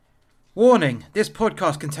Warning, this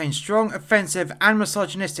podcast contains strong, offensive and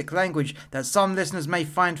misogynistic language that some listeners may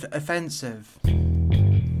find offensive.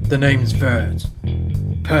 The name's Vert.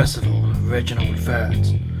 Percival Reginald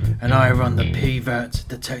Vert, and I run the P-Vert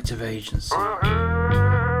Detective Agency.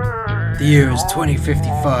 The year is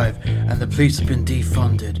 2055 and the police have been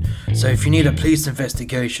defunded, so if you need a police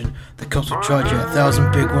investigation, the cops will charge you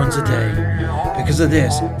 1,000 big ones a day. Because of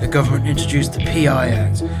this, the government introduced the PI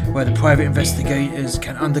Act, where the private investigators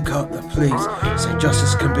can undercut the police so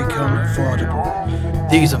justice can become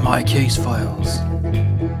affordable. These are my case files.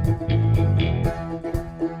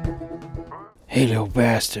 Hey little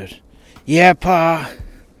bastard. Yeah, pa?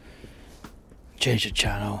 Change the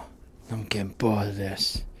channel. I'm getting bored of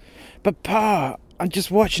this. But pa, I'm just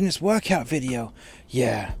watching this workout video.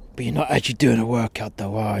 Yeah, but you're not actually doing a workout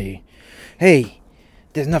though, are you? Hey,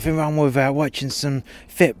 there's nothing wrong with watching some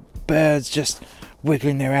fit birds just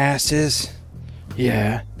wiggling their asses.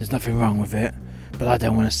 Yeah, there's nothing wrong with it, but I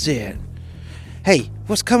don't want to see it. Hey,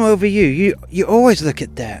 what's come over you? You always look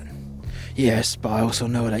at that. Yes, but I also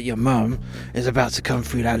know that your mum is about to come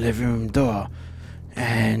through that living room door,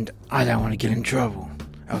 and I don't want to get in trouble.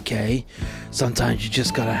 Okay, sometimes you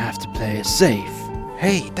just gotta have to play it safe.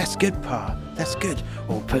 Hey, that's good, pa. That's good.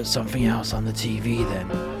 Or put something else on the TV then.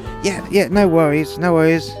 Yeah, no worries.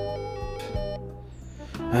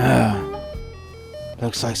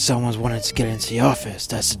 Looks like someone's wanted to get into the office.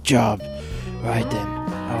 That's a job. Right then.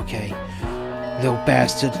 Okay. Little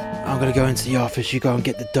bastard, I'm gonna go into the office. You go and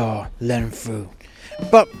get the door. Let him through.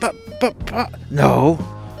 But, no.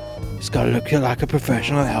 It's gotta look like a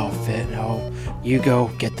professional outfit. No, you go,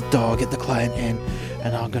 get the door, get the client in,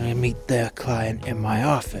 and I'm gonna meet the client in my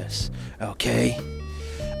office. Okay?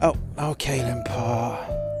 Oh, okay then, pa.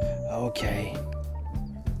 Okay.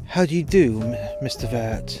 How do you do, Mr.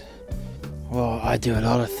 Vert? Well, I do a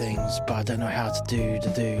lot of things, but I don't know how to do.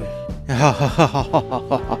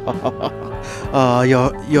 Oh,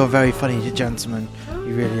 you're very funny, gentlemen.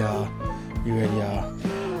 You really are.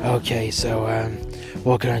 Okay, so,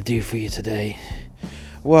 what can I do for you today?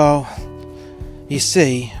 Well, you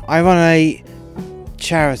see, I run a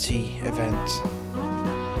charity event.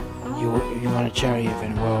 You run a charity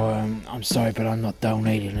event? Well, I'm sorry, but I'm not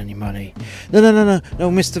donating any money. No,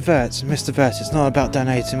 Mr. Vert, it's not about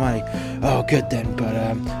donating money. Oh, good then, but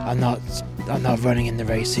I'm not running in the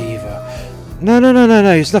race either. No,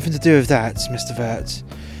 it's nothing to do with that, Mr. Vert.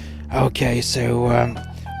 Okay, so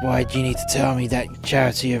why do you need to tell me that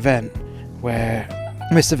charity event where...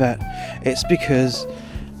 Mr. Vert, it's because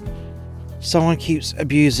someone keeps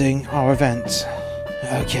abusing our event.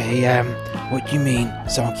 Okay, what do you mean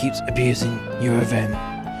someone keeps abusing your event?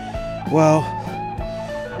 Well,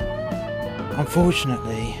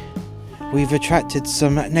 unfortunately, we've attracted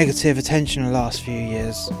some negative attention in the last few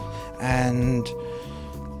years, and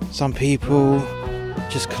some people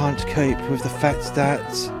just can't cope with the fact that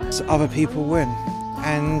other people win.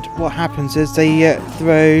 And what happens is they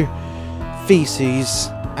throw feces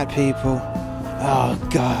at people. Oh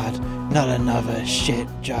god, not another shit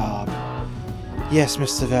job. Yes,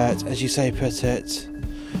 Mr. Vert, as you put it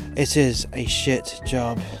is a shit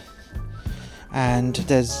job. And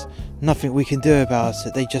there's nothing we can do about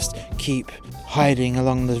it. They just keep hiding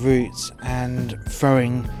along the routes and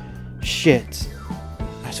throwing shit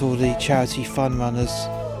at all the charity fund runners.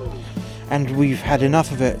 And we've had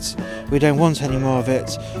enough of it. We don't want any more of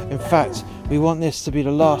it. In fact, we want this to be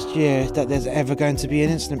the last year that there's ever going to be an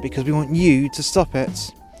incident, because we want you to stop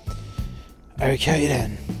it. Okay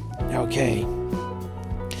then. Okay.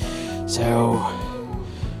 So,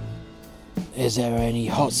 is there any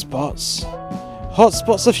hot spots? Hot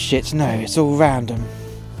spots of shit? No, it's all random.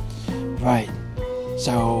 Right.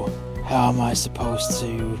 So, how am I supposed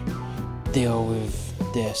to deal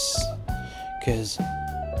with this? Because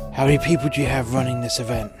how many people do you have running this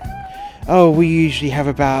event? Oh, we usually have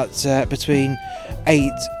about between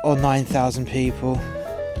 8 or 9,000 people.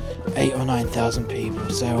 8 or 9,000 people,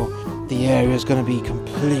 so the area is going to be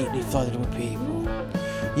completely flooded with people.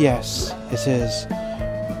 Yes, it is.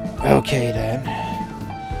 Okay then.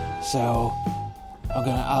 So, I'm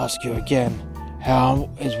going to ask you again, how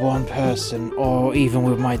is one person, or even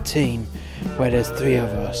with my team, where there's 3 of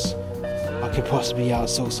us, I could possibly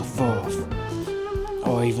outsource a 4th,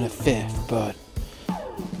 or even a 5th, but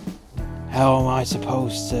how am I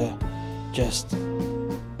supposed to just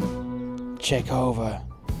check over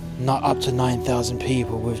not up to 9,000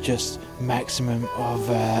 people with just maximum of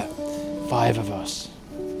 5 of us?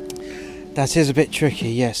 That is a bit tricky,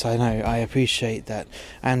 yes, I know, I appreciate that.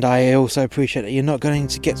 And I also appreciate that you're not going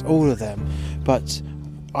to get all of them, but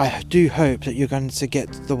I do hope that you're going to get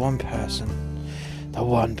the one person. The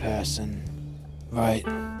one person. Right.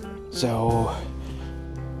 So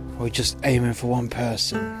we're just aiming for one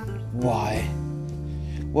person. Why?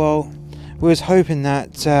 Well, we was hoping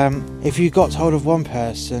that if you got hold of one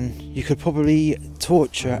person, you could probably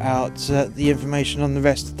torture out the information on the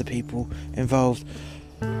rest of the people involved.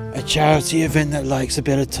 A charity event that likes a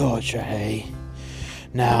bit of torture, hey?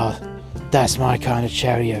 Now, that's my kind of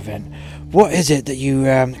charity event. What is it that you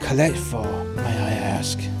collect for, may I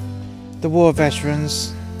ask? The war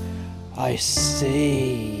veterans. I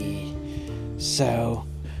see. So,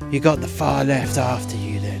 you got the far left after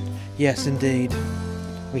you then? Yes, indeed.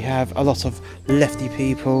 We have a lot of lefty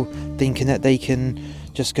people thinking that they can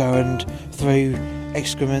just go and throw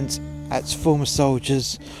excrement at former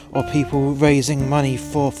soldiers, or people raising money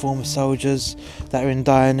for former soldiers that are in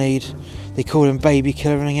dire need. They call them baby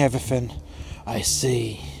killer and everything. I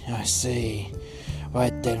see.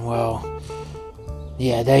 Right then, well,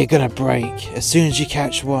 yeah, they're gonna break. As soon as you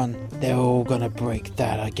catch one, they're all gonna break,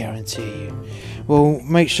 that I guarantee you. We'll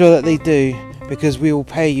make sure that they do, because we will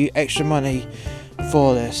pay you extra money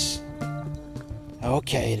for this.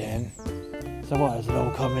 Okay then. So what, is it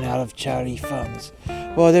all coming out of charity funds?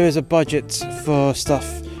 Well, there is a budget for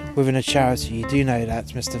stuff within a charity. You do know that,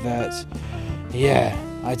 Mr. Vert? Yeah,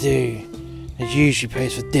 I do. It usually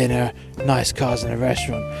pays for dinner, nice cars in a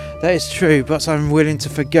restaurant. That is true, but I'm willing to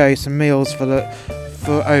forgo some meals for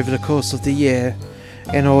over the course of the year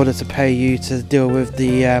in order to pay you to deal with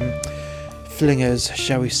the flingers,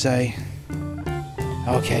 shall we say.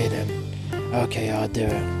 Okay then. Okay, I'll do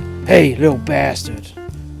it. Hey, little bastard.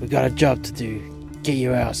 We got a job to do. Get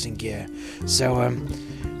your house in gear. So,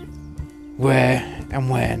 where and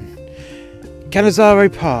when?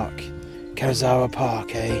 Canizaro Park,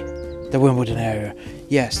 eh? The Wimbledon area.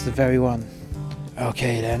 Yes, the very one.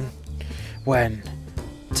 Okay then. When?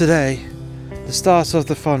 Today. The start of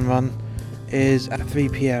the fun run is at 3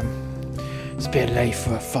 p.m. It's a bit late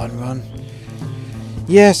for a fun run.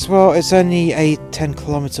 Yes, well, it's only a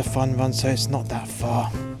 10-kilometer fun run, so it's not that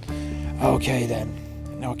far. Okay then.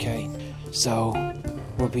 Okay. So,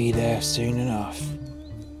 we'll be there soon enough.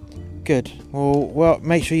 Good. Well,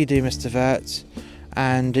 make sure you do, Mr. Vert,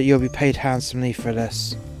 and you'll be paid handsomely for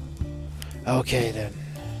this. Okay then.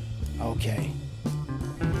 Okay.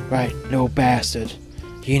 Right, little bastard.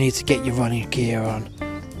 You need to get your running gear on.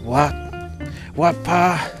 What? What,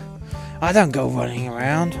 Pa? I don't go running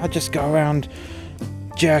around. I just go around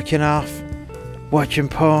jerking off, watching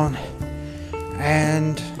porn,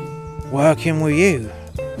 and working with you.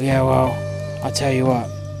 Yeah, well, I'll tell you what.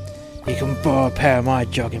 You can borrow a pair of my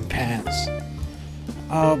jogging pants.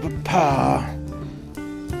 Oh, but Pa,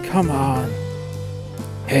 come on.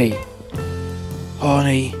 Hey,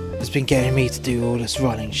 Horny has been getting me to do all this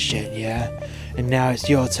running shit, yeah? And now it's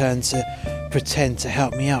your turn to pretend to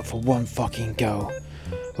help me out for one fucking go.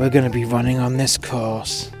 We're gonna be running on this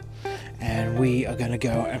course, and we are gonna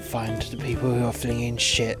go and find the people who are flinging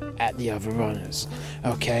shit at the other runners,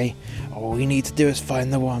 okay? All we need to do is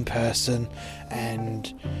find the one person,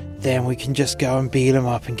 and then we can just go and beat them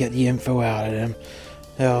up and get the info out of them.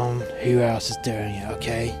 Who else is doing it,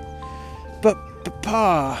 okay? But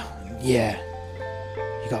Pa, yeah,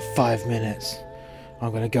 you got 5 minutes.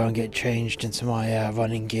 I'm gonna go and get changed into my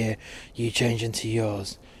running gear. You change into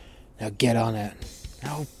yours. Now get on it.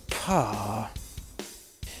 Oh, Pa.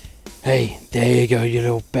 Hey, there you go, you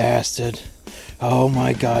little bastard. Oh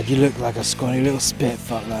my God, you look like a scrawny little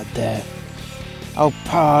spitfuck like that. Oh,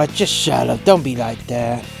 Pa, just shut up. Don't be like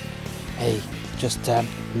that. Hey, just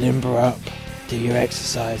limber up. Do your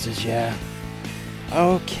exercises, yeah?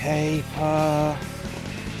 Okay, Pa.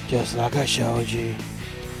 Just like I showed you.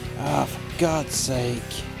 Ah, for God's sake.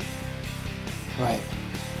 Right.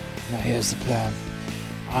 Now here's the plan.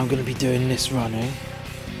 I'm going to be doing this running.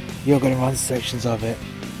 You're going to run sections of it.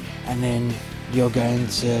 And then you're going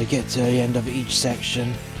to get to the end of each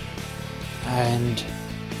section. And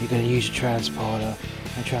you're going to use your transporter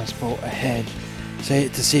and transport ahead. So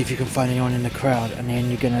to see if you can find anyone in the crowd. And then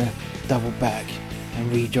you're going to double back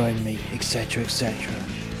and rejoin me, etc, etc.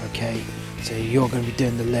 Okay? So you're going to be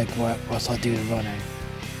doing the leg work whilst I do the running.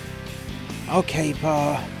 Okay,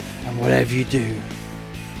 Pa, and whatever you do,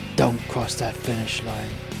 don't cross that finish line.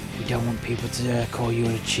 We don't want people to call you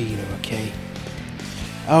a cheater, okay?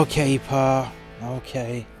 Okay, Pa,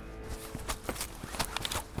 okay.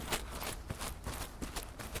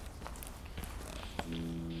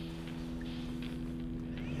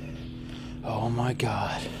 Oh my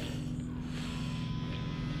God.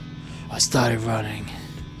 I started running,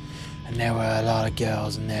 and there were a lot of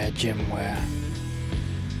girls in their gym wear.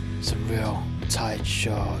 Some real tight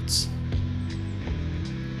shorts.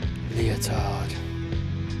 Leotard.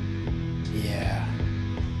 Yeah.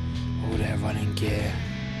 All their running gear.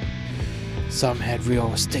 Some had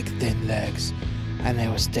real stick thin legs, and they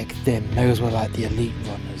were stick thin. Those were like the elite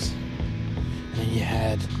runners. And then you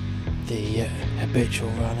had the habitual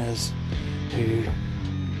runners, who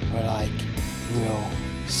were like real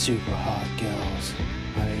super hot girls.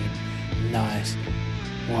 I mean, nice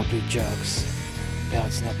wobbly jugs,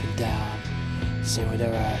 bouncing up and down, sitting with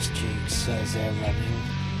their ass cheeks as they're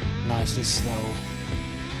running nice and slow.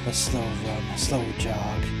 A slow run, a slow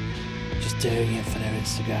jog, just doing it for their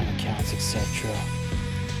Instagram accounts, etc.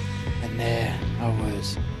 And there I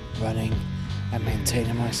was, running and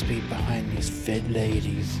maintaining my speed behind these fit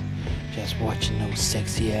ladies, just watching those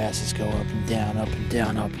sexy asses go up and down, up and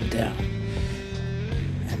down, up and down.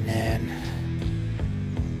 And then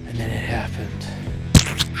it happened.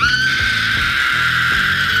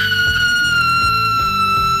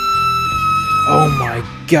 Oh my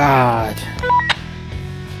god!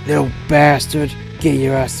 Little bastard, get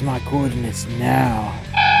your ass to my coordinates now.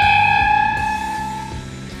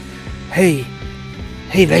 Hey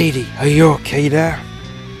lady, are you okay there?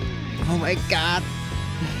 Oh my god,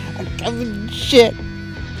 I'm covered in shit.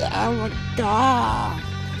 Oh my god.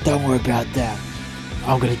 Don't worry about that.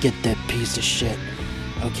 I'm gonna get that piece of shit,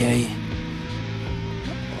 okay?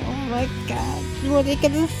 Oh my god, what are you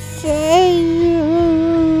gonna say?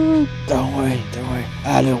 Don't worry.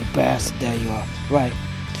 Ah, little bastard, there you are. Right,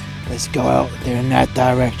 let's go out there in that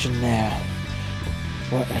direction there.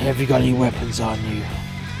 What, have you got any weapons on you?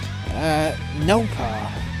 No,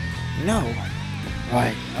 Pa. No.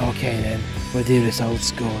 Right, okay then. We'll do this old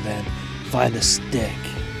school then. Find a stick.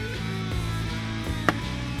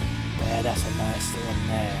 Yeah, that's a nice one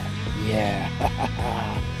there. Yeah.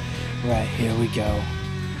 Right, here we go.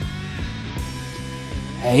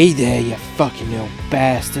 Hey there, you fucking little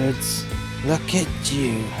bastards. Look at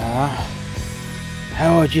you, huh?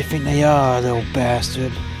 How old do you think they are, little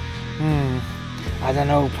bastard? I don't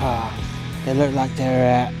know, Pa. They look like they're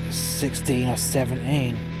at 16 or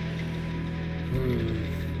 17.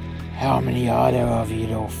 How many are there of you,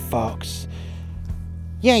 little fucks?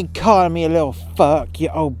 You ain't calling me a little fuck, you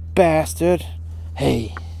old bastard.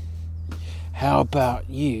 Hey, how about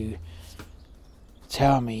you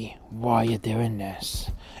tell me why you're doing this?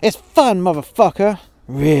 It's fun, motherfucker.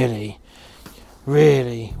 Really?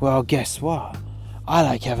 Well, guess what? I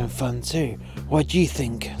like having fun too. What do you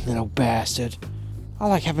think, little bastard? I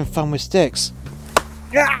like having fun with sticks.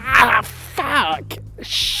 Ah, fuck!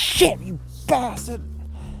 Shit, you bastard!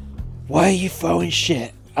 Why are you throwing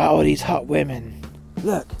shit at all these hot women?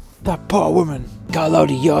 Look, that poor woman got a load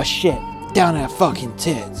of your shit down her fucking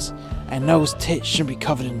tits. And those tits shouldn't be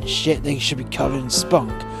covered in shit, they should be covered in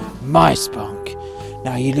spunk. My spunk.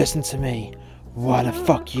 Now you listen to me. Why the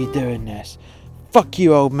fuck are you doing this? Fuck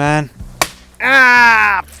you, old man.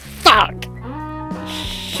 Ah, fuck!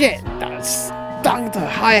 Shit, that stung to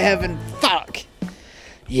high heaven, fuck!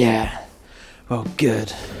 Yeah, well,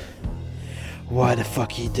 good. Why the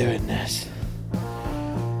fuck are you doing this?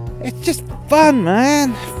 It's just fun,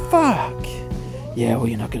 man. Fuck. Yeah, well,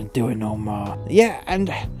 you're not gonna do it no more. Yeah,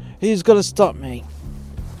 and who's gonna stop me?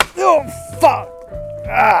 Oh, fuck!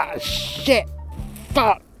 Ah, shit!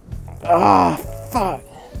 Fuck! Ah, fuck!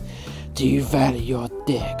 Do you value your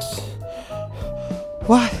dicks?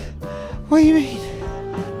 What? What do you mean?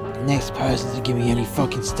 The next person to give me any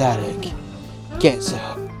fucking static gets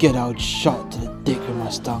a good old shot to the dick with my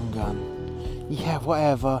stun gun. Yeah,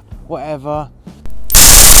 whatever.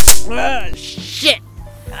 Ah, shit!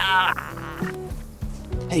 Ah.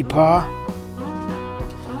 Hey, Pa.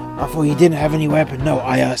 I thought you didn't have any weapon. No,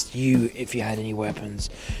 I asked you if you had any weapons.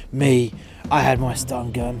 Me, I had my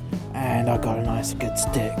stun gun, and I got a nice good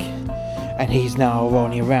stick. And he's now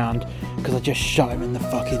rolling around because I just shot him in the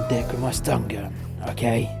fucking dick with my stun gun.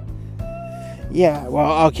 Okay? Yeah,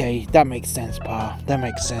 well, okay, that makes sense, Pa. That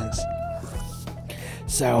makes sense.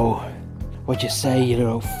 So, what'd you say, you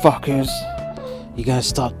little fuckers? You gonna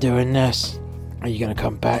stop doing this? Are you gonna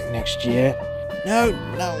come back next year? No.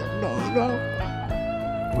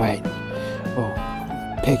 Right. Well,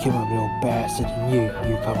 pick him up, little bastard, and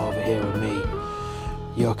you come over here with me.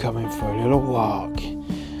 You're coming for a little walk.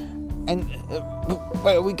 And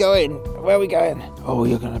where are we going? Oh,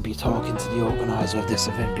 you're going to be talking to the organizer of this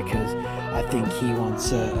event because I think he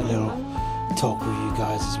wants a little talk with you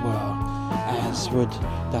guys as well. As would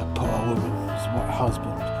that poor woman's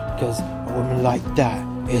husband. Because a woman like that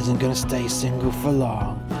isn't going to stay single for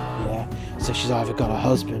long. Yeah? So she's either got a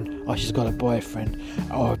husband or she's got a boyfriend.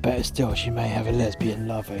 Or better still, she may have a lesbian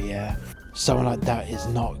lover, yeah? Someone like that is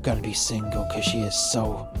not going to be single because she is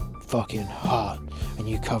so fucking hot and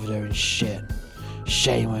you covered her in shit.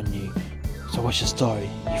 Shame on you. So what's your story?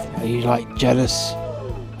 Are you like jealous?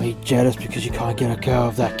 Are you jealous because you can't get a girl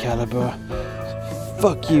of that caliber?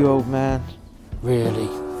 Fuck you, old man. Really?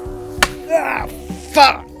 Ah,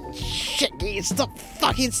 fuck! Shit, stop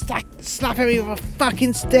fucking slapping me with a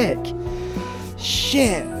fucking stick!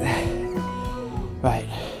 Shit! Right.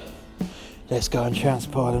 Let's go and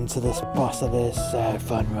transport him to this boss of this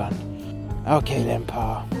fun run. Okay then,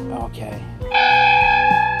 Pa. Okay.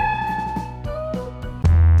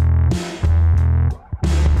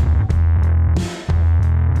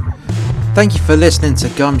 Thank you for listening to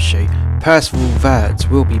Gumshoe. Percival Vert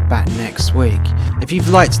will be back next week. If you've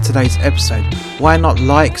liked today's episode, why not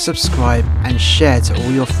like, subscribe and share to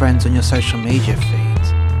all your friends on your social media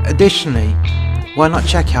feeds. Additionally, why not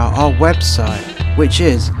check out our website, which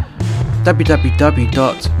is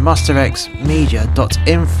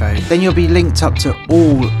www.masterxmedia.info. Then you'll be linked up to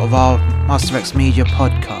all of our Master X Media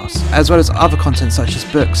podcasts, as well as other content such as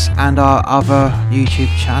books and our other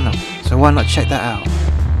YouTube channel. So why not check that out?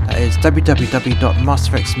 That is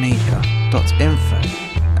www.masterxmedia.info.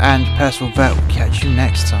 And Percival Vert will catch you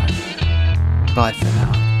next time. Bye for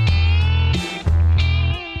now.